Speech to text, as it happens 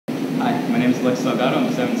name is Alex Salgado.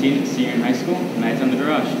 I'm 17, a senior in high school, and I attend the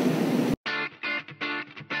Garage.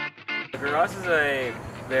 The Garage is a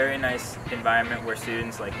very nice environment where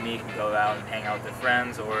students like me can go out and hang out with their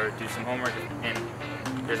friends or do some homework, and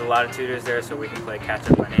there's a lot of tutors there so we can play catch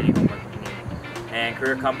up on any homework we need. And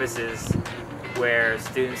Career Compass is where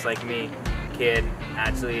students like me can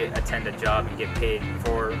actually attend a job and get paid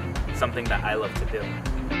for something that I love to do.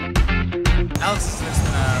 Alex has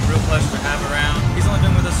been a real pleasure to have around. He's only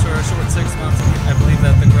been with us for a short 6 months, and I believe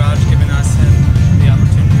that the Garage giving us him the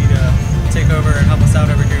opportunity to take over and help us out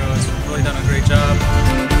over here has really done a great job.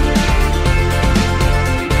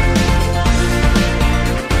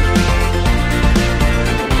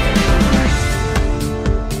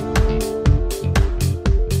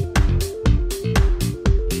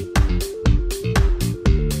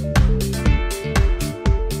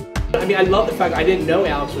 I mean, I love the fact I didn't know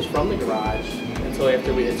Alex was from the Garage until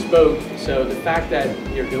after we had spoke. So the fact that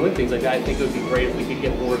you're doing things like that, I think it would be great if we could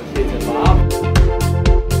get more kids involved.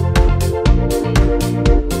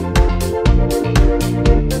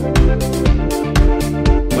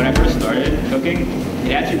 When I first started cooking,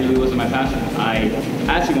 it actually really wasn't my passion. I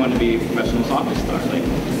actually wanted to be a professional soccer star. Like,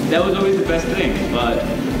 that was always the best thing. But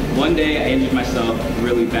one day I injured myself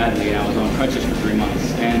really badly, and I was on crutches for 3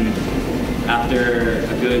 months. And after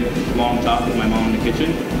a good long talk with my mom in the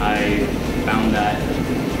kitchen, I found that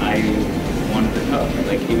I wanted to cook.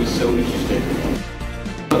 Like, he was so interested.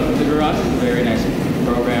 The Garage is a very nice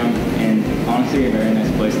program and honestly a very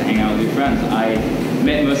nice place to hang out with your friends. I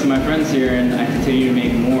met most of my friends here and I continue to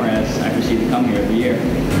make more as I proceed to come here every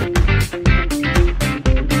year.